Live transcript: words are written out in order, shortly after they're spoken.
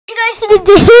Resident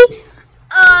Evil.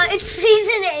 It's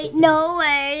season 8. No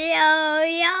way,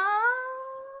 yo.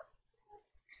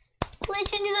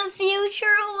 Glitch into the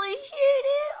future. Holy shit!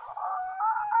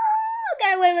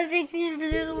 Gotta wait my 16 for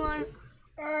this one.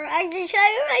 Actually, should I?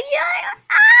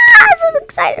 I'm so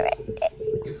excited right now.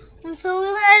 I'm so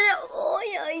excited. Oh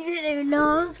yeah, you didn't even know.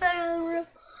 I'm excited.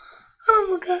 Oh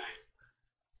my god.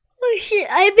 Oh shit,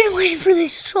 I've been waiting for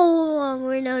this so long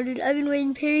right now, dude. I've been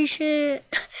waiting patient.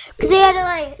 Cause they had to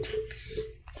like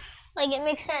it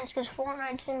makes sense because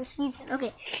Fortnite's in season.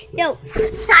 Okay, yo,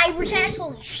 cyber test.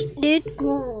 Holy shit, dude.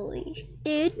 Holy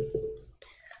dude.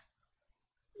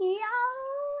 Yeah.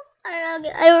 I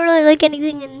don't really like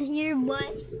anything in here,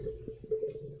 but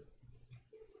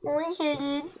holy shit,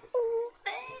 dude.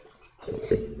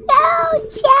 Yo,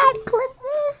 Chad, clip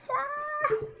this.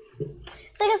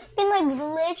 It's like a fucking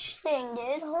glitch thing,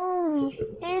 dude. Holy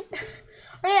shit.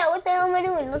 Oh yeah, what the hell am I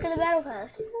doing? Look at the battle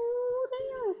pass. Oh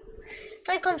damn. It's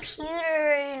like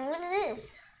computer and what is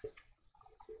this?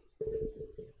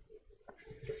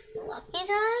 Lucky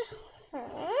die?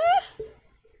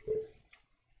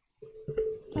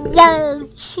 Yo,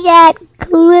 chat,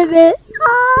 clip it.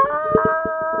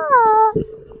 Ah.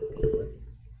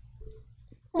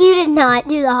 You did not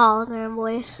do the hologram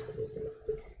voice.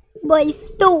 But you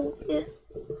stole it.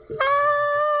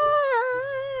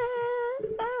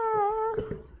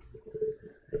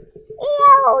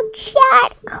 Yo,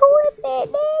 chat, clip it.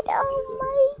 Oh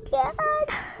my god.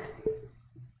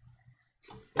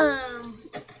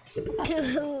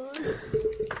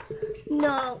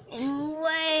 No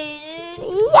way, dude.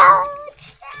 Yo,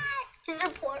 chat.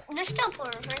 They're still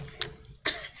portals, right?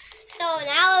 So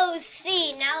now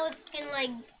see, now it's been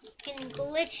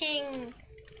glitching.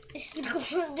 This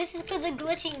is for the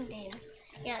glitching thing.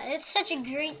 Yeah, it's such a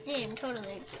great thing,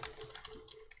 totally.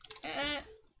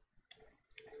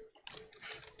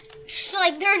 It's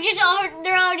like they're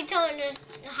already telling us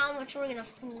how much we're gonna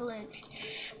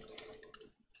glitch.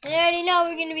 They already know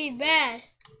we're gonna be bad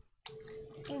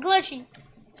and glitchy.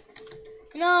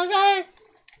 You know what I'm saying?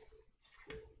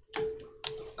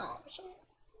 Oh shit!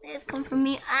 He's coming for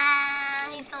me.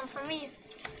 He's coming for me.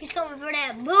 He's coming for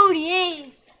that booty,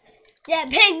 eh? That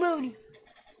pig booty.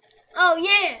 Oh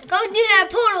yeah, go do that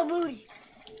portal booty.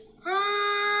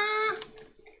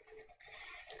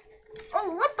 Oh,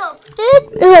 what the?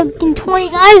 Dude, there's like 20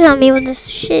 guys on me with this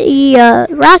shitty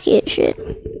rocket shit.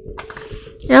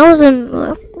 That wasn't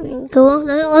cool.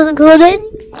 That wasn't cool, dude.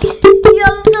 Yo,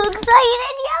 I'm so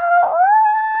excited, yo.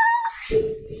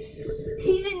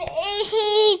 Season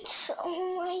 8. Oh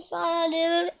my god,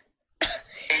 dude.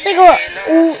 It's like,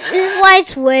 this is why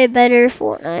it's way better than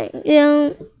Fortnite. You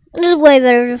know, this is way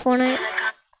better than Fortnite.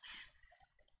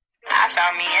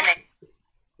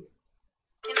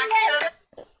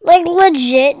 Like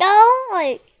legit though,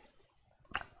 like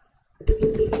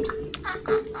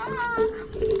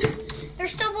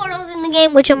there's still portals in the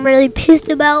game, which I'm really pissed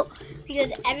about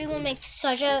because everyone makes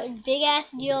such a big ass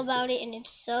deal about it, and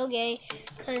it's so gay.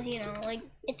 Cause you know, like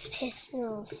it's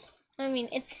pistols. I mean,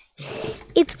 it's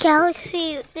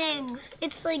galaxy things.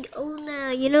 It's like, oh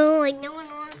no, you know, like no one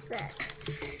wants that.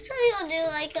 Some people do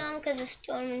like them because of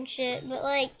storm and shit, but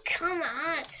like, come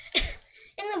on.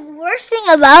 And the worst thing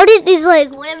about it is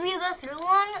like, whenever you go through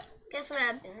one, guess what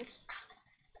happens?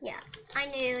 Yeah, I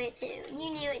knew it too. You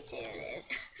knew it too, dude.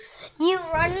 You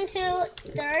run into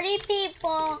 30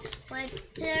 people with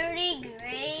 30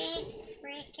 great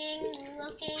freaking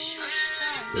looking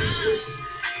friends.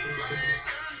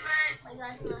 My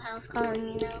God, my house calling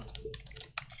me now.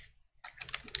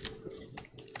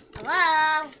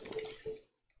 Hello?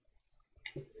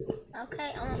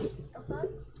 Okay, okay.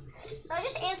 So I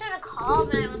just answered a call,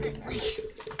 but I wasn't like,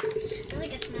 I'm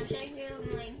like a Snapchat girl. I'm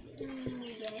like, you're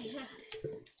gay.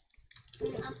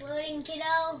 I'm uploading, kiddo.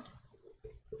 I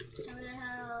don't know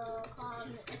how called.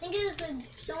 I think it was like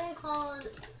someone called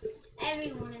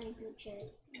everyone in the group chat.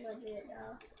 Legit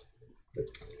though.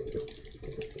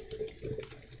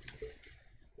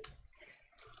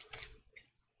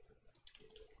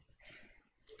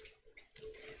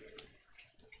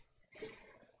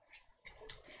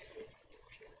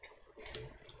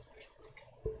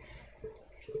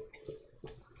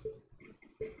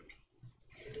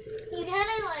 You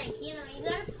gotta like, you know, you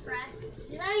gotta practice.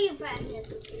 This is how you practice.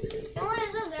 No one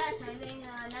is so good at sniping,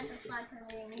 not just like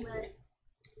hunting, but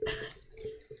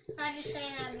not just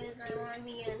saying that because I want to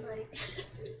be good. Like,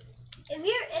 if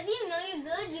you know you're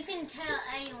good, you can tell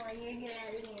anyone you're good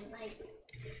at the game. Like,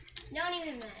 don't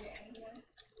even matter. You know?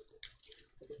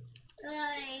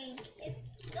 Like,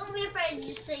 don't be afraid to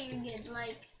just say you're good.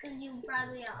 Like, cause you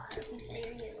probably are. If you say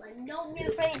you're good, like, don't be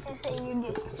afraid to say you're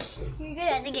good. You're good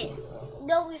at the game.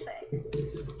 Don't be afraid.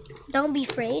 Don't be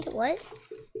afraid. What?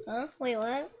 Huh? Wait,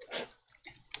 what?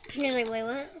 He's like, wait,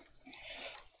 what?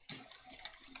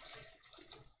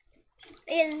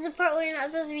 Yeah, this is the part where you're not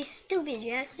supposed to be stupid,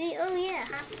 Jack. See? Oh, yeah.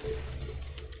 Huh?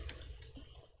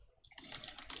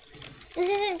 This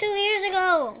isn't 2 years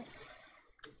ago.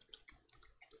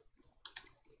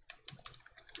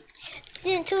 This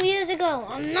isn't 2 years ago.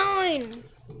 I'm 9.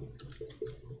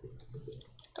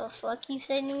 The fuck you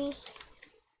said to me?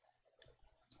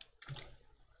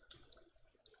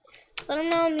 Let them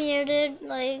know I'm here, dude.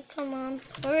 Like, come on.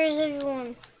 Where is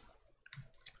everyone?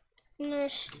 And their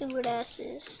stupid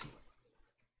asses.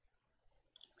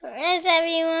 Where is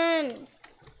everyone?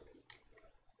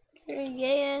 Their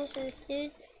gay asses,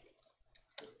 dude.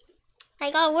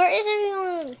 My God, where is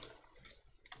everyone?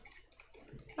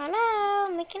 Hello,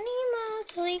 make an email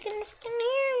so you can fucking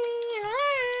hear me. Hello.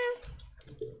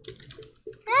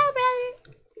 Hello, brother.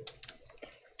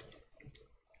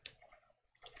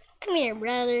 Come here,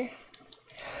 brother.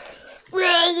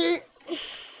 Brother.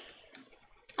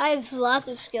 I have lots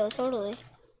of skill, totally.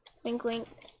 Wink, wink.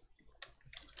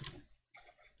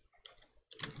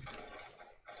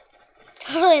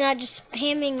 Totally not just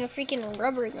spamming a freaking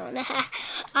rubber gun.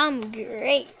 I'm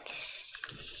great.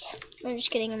 I'm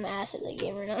just kidding, I'm ass at the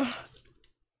game right now.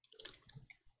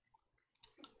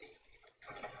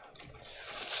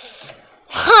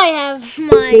 I have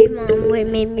my mom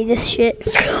made me this shit.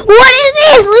 What is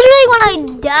this? Literally when I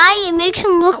die, it makes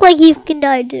him look like he can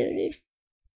die too, dude.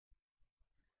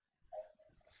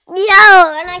 Yo,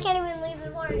 and I can't even leave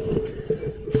the party.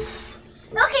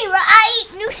 Okay, right,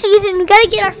 new season. We gotta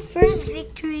get our first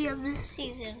victory of this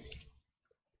season.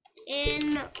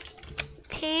 In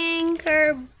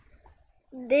Tinker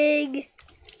Big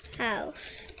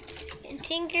House. In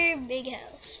Tinker Big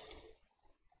House.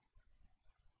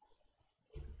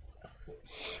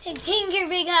 In Tinker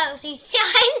Big House. He's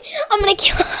I'm gonna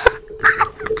kill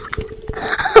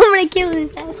I'm gonna kill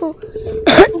this asshole.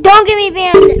 Don't get me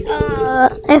banned.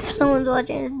 If someone's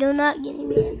watching, do not get me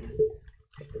banned.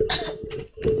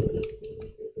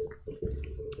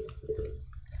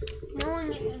 No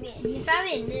one get me banned. He's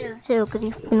probably a noob too, because he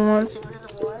fucking wants to go to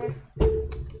the water.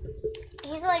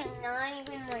 He's like not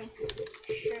even like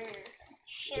sure.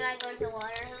 Should I go to the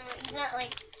water? He's not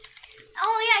like.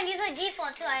 Oh yeah, he's like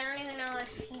default too. I don't even know if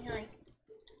he's like.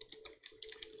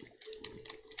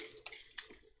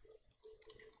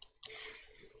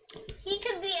 He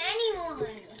could be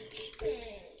anyone.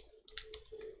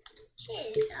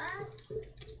 Shit, huh?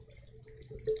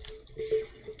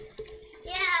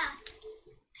 Yeah.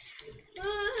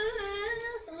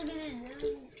 Look at this.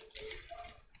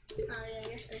 Oh yeah,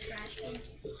 you're so trash, kid.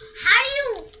 How do you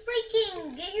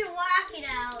freaking get your rocket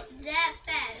out that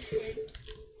fast, dude?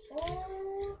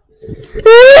 Oh.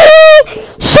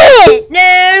 Shit,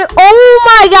 dude. Oh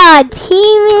my God.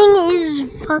 Teaming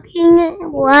is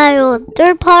fucking wild.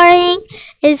 Third partying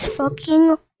is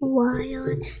fucking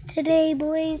wild today,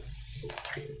 boys.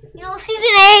 You know,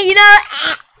 season 8, you know,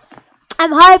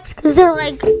 I'm hyped because they're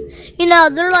like, you know,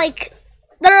 they're like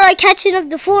catching up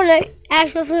to Fortnite,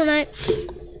 actual Fortnite.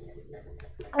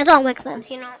 It all makes sense,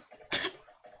 you know.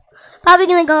 Probably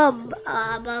gonna go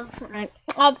above Fortnite.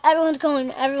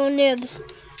 Everyone nibs.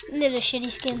 They're the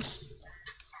shitty skins.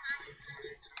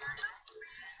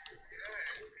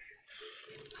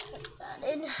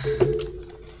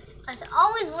 I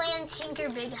always land Tinker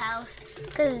Big House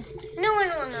because no one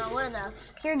will know where the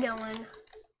fuck you're going.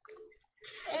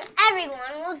 And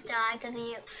everyone will die because of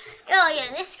you. Oh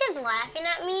yeah, this kid's laughing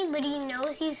at me, but he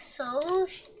knows he's so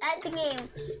at the game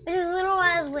with his little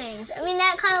ass wings. I mean,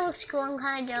 that kind of looks cool. I'm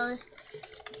kind of jealous.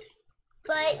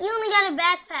 But you only got a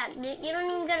backpack, dude. You don't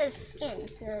even got a skin.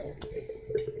 So.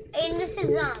 And this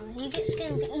is zombies. You get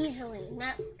skins easily,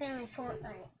 not in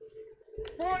Fortnite.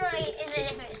 Fortnite is a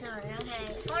different story,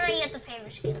 okay? Fortnite, you have to pay for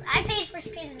skins. I paid for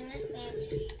skins in this game,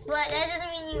 but that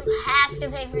doesn't mean you have to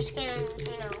pay for skins,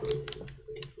 you know,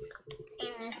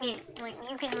 in this game. Like,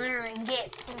 you can literally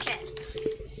get in chests.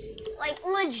 Like,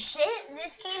 legit,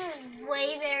 this game is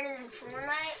way better than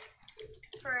Fortnite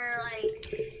for,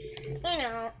 like, you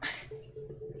know.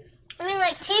 I mean,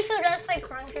 like, Tfue does play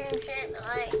Crunker and shit, but,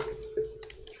 like,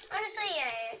 honestly,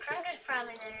 yeah, Crunker's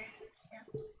probably better.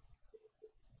 So.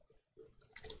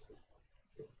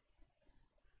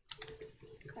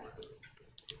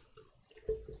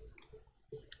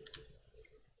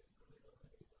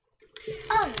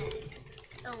 Oh man,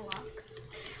 unlock.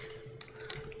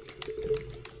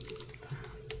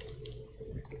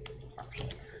 Okay.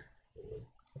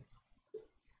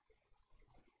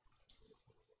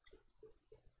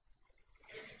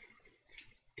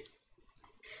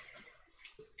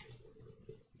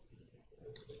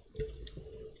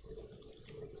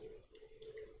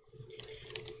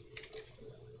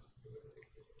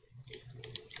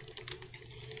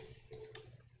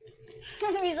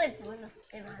 He's like, what the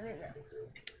fuck am I doing?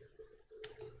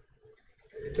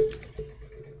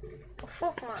 Oh,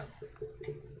 fuck, man.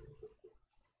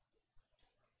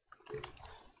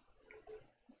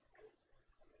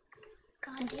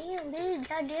 Goddamn, dude.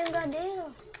 Goddamn.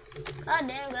 Goddamn.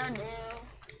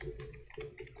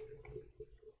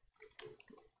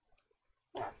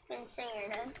 Nothing singer,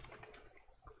 dude.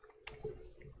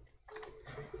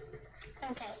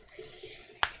 Okay.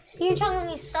 You're telling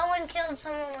me someone killed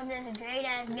someone with this great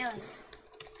ass gun?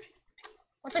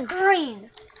 What's a green?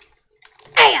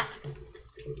 Yeah!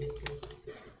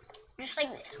 Just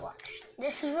like this, watch.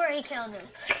 This is where he killed him.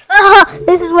 Oh,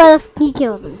 this is where he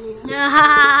killed him.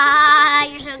 Ah,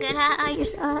 you're so good. You're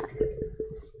so...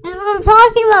 That's what I'm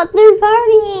talking about, third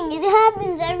partying. It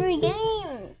happens every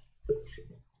game.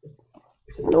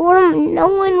 No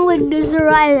one would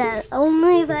survive that.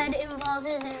 Only if I had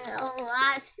impulses and a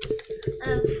lot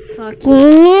of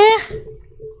fucking...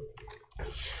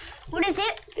 What is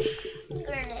it?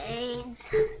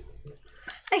 Grenades.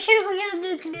 I should have healed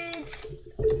the grenades.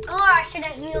 Or I should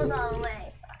have healed all the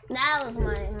way. That was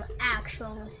my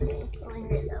actual mistake.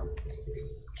 Legit though.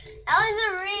 That was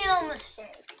a real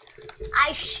mistake.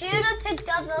 I should have picked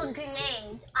up those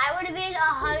grenades. I would have been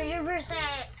 100%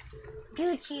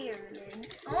 Gucci, dude.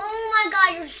 Oh my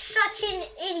god, you're such an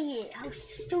idiot. How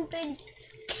stupid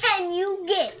can you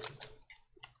get?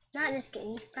 Not this kid.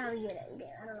 He's probably good at it again.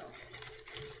 I don't know.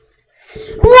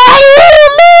 What do you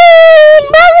mean,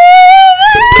 brother?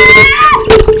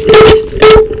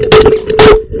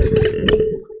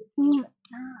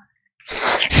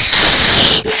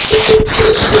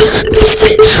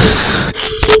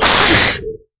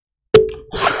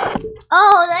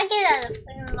 Oh, that kid had a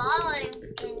fucking volume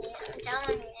skin, dude. I'm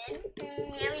telling you, dude.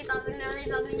 Yummy pop.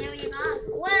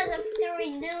 What the fuck are we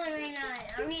doing right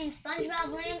now? Are we in SpongeBob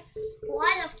land? Why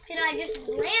the fuck did I just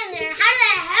land there? How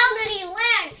the hell did he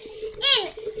land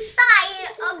inside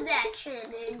of that shit,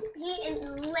 dude? He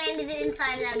landed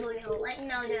inside of that booty hole. Like,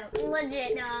 no joke.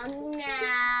 Legit, dog.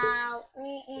 No.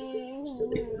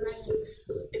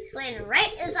 He's landed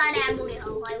right inside that booty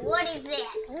hole. Like, what is that?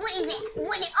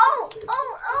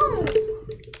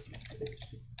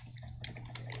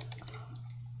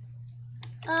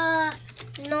 Oh!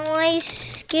 Nice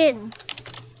skin.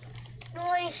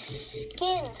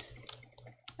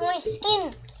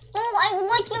 Oh, I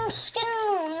like your skin.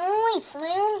 Nice,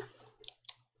 man.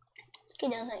 This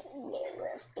kid doesn't get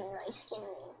what nice skin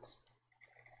means.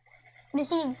 What does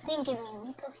he think it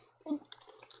means? What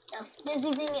the does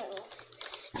he think it means?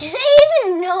 Did they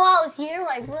even know I was here?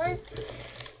 Like, what?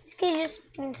 This kid just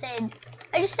said,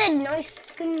 I just said nice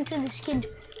skin to this kid.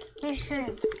 He just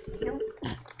said, nope.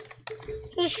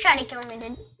 He just tried to kill me,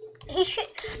 dude. He should,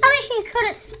 at least he could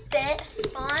have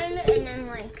spawned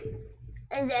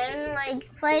and then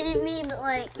fighted me, but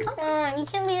like, come on, you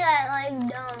can't be that like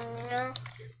dumb, you know?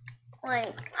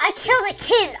 Like, I killed a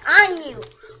kid on you.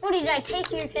 What, did I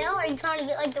take your kill? Are you trying to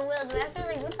get like the wheels back?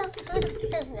 Like, what the fuck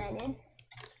is that, dude?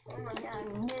 Oh my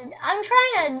god, dude. I'm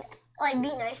trying to like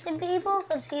be nice to people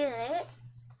because he's an idiot.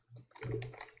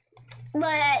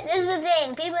 But this is the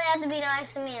thing, people have to be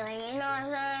nice to me, like, you know what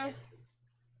I'm saying?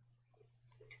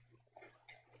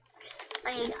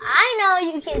 Like, I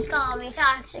know you kids call me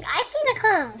toxic. I see the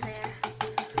comments there.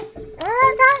 I'm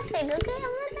not toxic, okay? I'm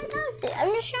not that toxic.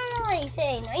 I'm just trying to, like,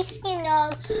 say, nice skin,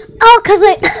 dog. Oh, cause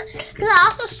I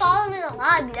also saw him in the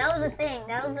lobby. That was the thing.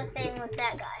 That was the thing with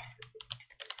that guy.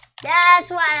 That's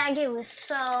why that kid was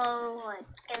so, like,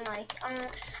 and, like,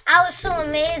 I was so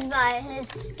amazed by his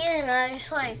skin. I was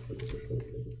just like,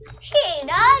 shit,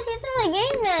 dog, he's in my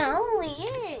game now. Holy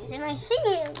shit. And I see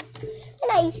him.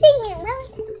 Bro.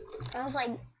 I was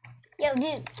like, yo,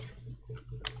 dude,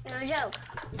 no joke,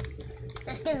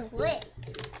 that skin's lit.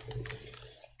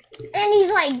 And he's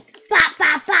like, bop,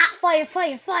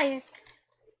 fire.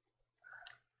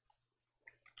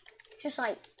 Just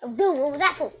like, oh, dude, what was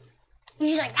that for?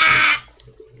 He's just like, ah.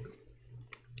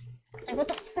 It's like, what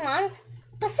the fuck, man?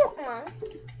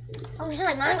 I was just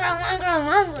like,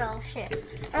 mongrel, shit.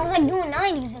 I was like doing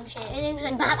 90s and shit, and he was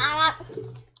like, bop.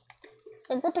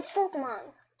 Like, what the fuck,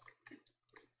 man?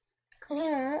 You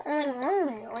know, I'm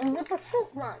like, what the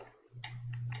fuck, man?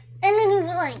 And then he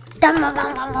was like, dum. I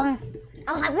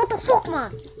was like, what the fuck,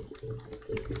 man?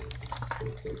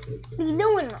 What are you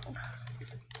doing, man?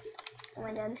 Oh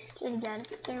my god, this kid got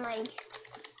fucking like,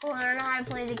 learn how to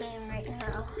play the game right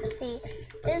now. See,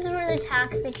 this is where the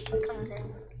toxic shit comes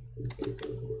in.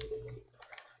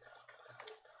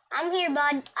 I'm here,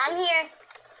 bud. I'm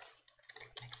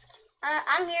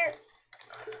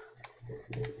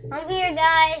here,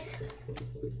 guys.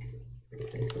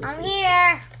 I'm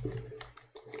here.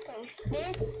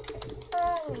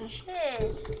 Oh Holy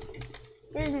shit.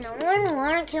 Does no one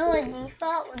want to kill a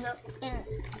default with an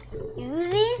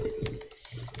Uzi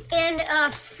and a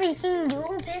freaking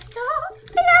dual pistol?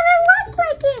 It doesn't look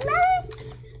like it, man.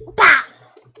 Bah!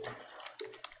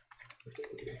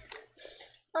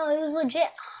 Oh, it was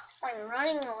legit. Like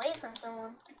running away from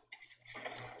someone.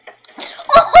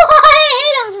 Oh, I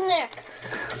hit him from there.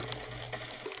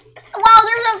 Wow,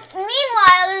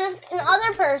 meanwhile, there's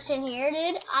another person here,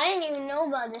 dude. I didn't even know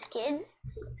about this kid.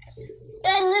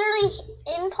 I literally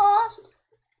imposed.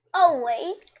 Oh,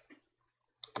 wait.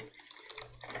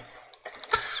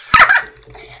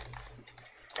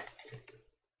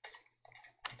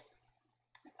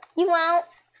 You won't.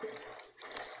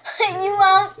 You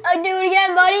won't. I'll do it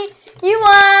again, buddy. You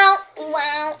won't. You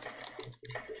won't.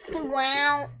 You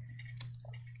won't.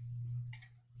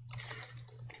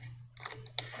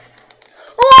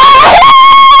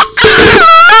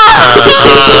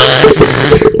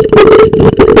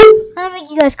 I'll make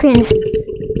you guys cringe. Are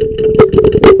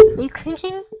you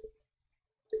cringing?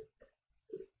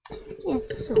 This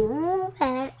kid's so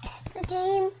bad at the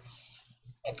game.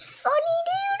 It's funny,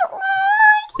 dude. Oh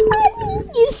my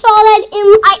god. You saw that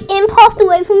I impulsed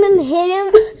away from him, hit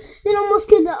him, then almost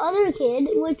killed the other kid,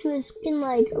 which was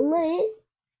like lit.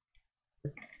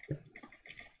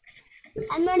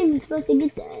 I'm not even supposed to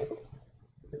get that.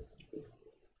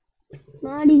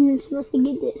 Not even supposed to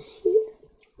get this.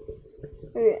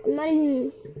 I'm not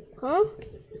even, huh?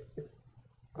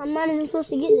 I'm not even supposed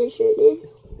to get this shit, dude.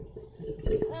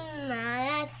 Nah,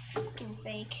 that's fucking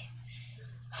fake.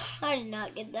 I did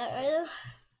not get that either.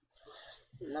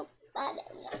 Nope, I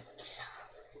did not.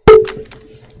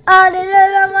 I did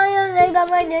not on my own. They got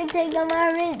my dick, take on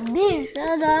my wrist, bitch.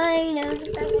 I know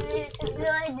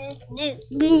like this.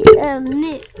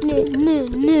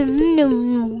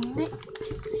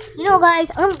 You know,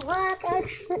 guys, I'm black.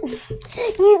 Actually,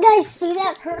 you guys see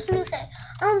that person who said,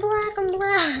 "I'm black, I'm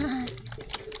black."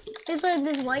 It's like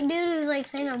this white dude who's like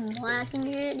saying I'm black and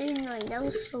shit, dude. Like that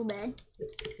was so bad.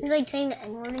 He's like saying the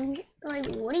N-word and shit. Like,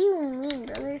 what do you mean,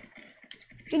 brother?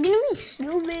 If you're gonna be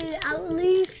stupid,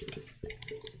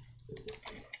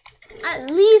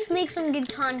 at least make some good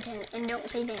content and don't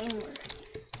say the N-word.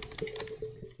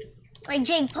 Like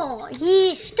Jake Paul,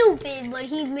 he's stupid, but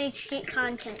he makes shit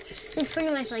content. So it's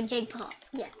pretty much like Jake Paul.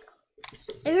 Yeah.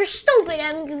 If you're stupid,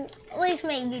 I mean, at least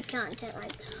make good content.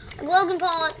 Like Logan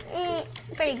Paul,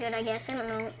 pretty good, I guess. I don't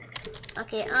know.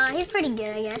 Okay, he's pretty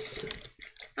good, I guess.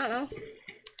 I don't know.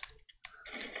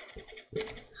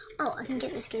 Oh, I can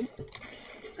get this kid.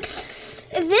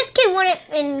 If this kid wouldn't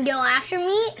and go after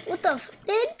me, what the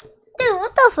dude? Dude,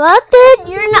 what the fuck, dude?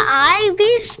 You're in the eye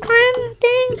beast crime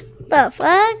thing? What the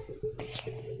fuck?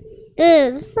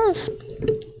 Dude,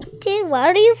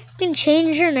 why do you fucking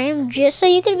change your name just so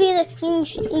you can be in the King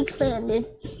Shitty clan, dude?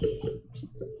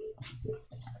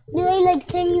 Do they like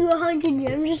send you 100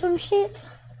 gems or some shit?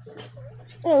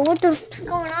 Oh, what the fuck's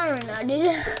going on right now, dude?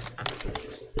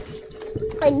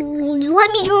 Like, let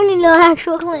me join in the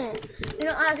actual clan. You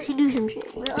know, actually do some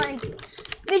shit. But like,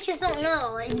 bitches don't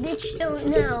know. Like, bitches don't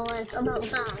know like about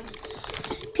zombies.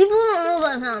 People don't know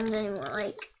about zombies anymore.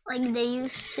 Like they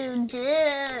used to do.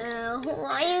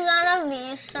 Why you gotta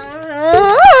be so?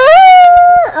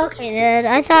 Okay, dude.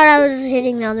 I thought I was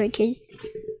hitting the other kid.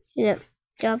 Yep.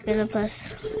 Jump in the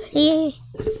bus. Yeah.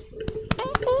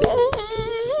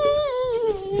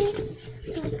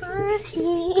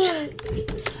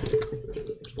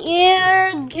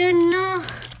 You're gonna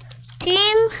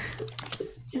team,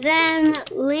 then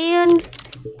land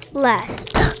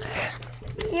last.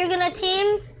 You're gonna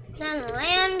team, then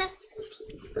land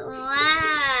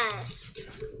last.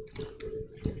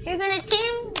 You're gonna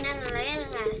team, then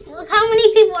land last. Look how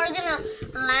many people are gonna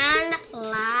land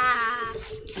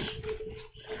last.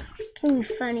 Ooh,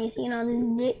 funny seeing all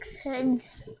the dicks'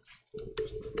 heads.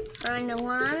 Trying to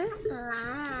land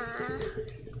last.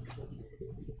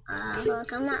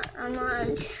 Look, I'm not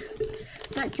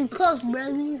too close,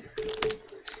 brother.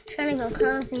 Trying to go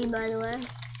closey, by the way.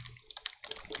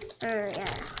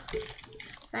 Yeah.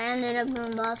 I ended up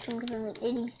going Boston because I'm an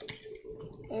idiot.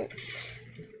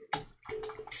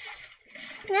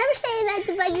 Never say that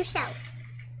about yourself.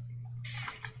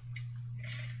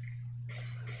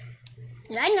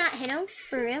 Did I not hit him?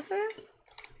 For real, for real?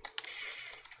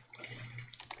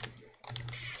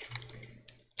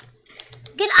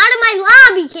 Get out of my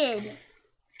lobby, kid!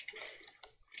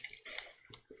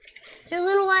 Your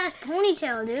little ass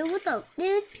ponytail, dude. What the,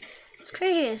 dude? It's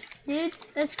cringy, dude.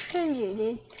 That's cringy,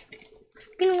 dude.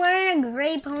 You're wearing a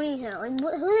gray ponytail. Like,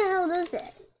 who the hell does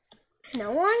that?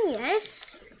 No one?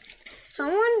 Yes?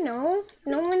 Someone? No.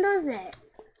 No one does that.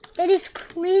 That is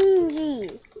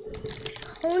cringy.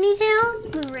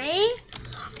 ponytail, gray.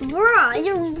 Bruh,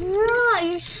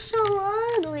 you're so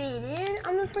ugly, dude.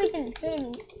 I'm a freaking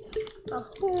pig. But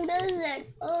who does that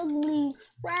ugly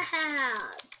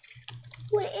crap?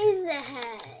 What is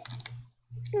that?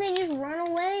 They just run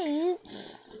away.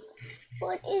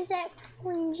 What is that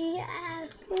cringy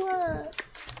ass look?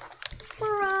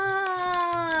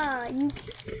 Bruh, you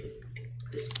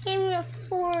can't even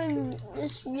afford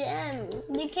this gem.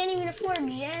 They can't even afford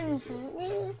gems.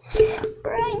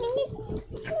 Bruh,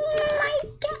 oh my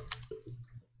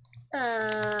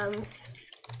god.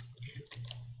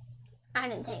 I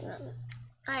didn't take nothing.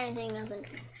 I didn't take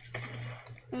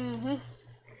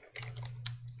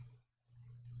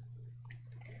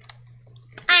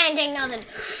nothing.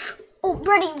 Oh,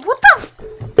 Brady, what the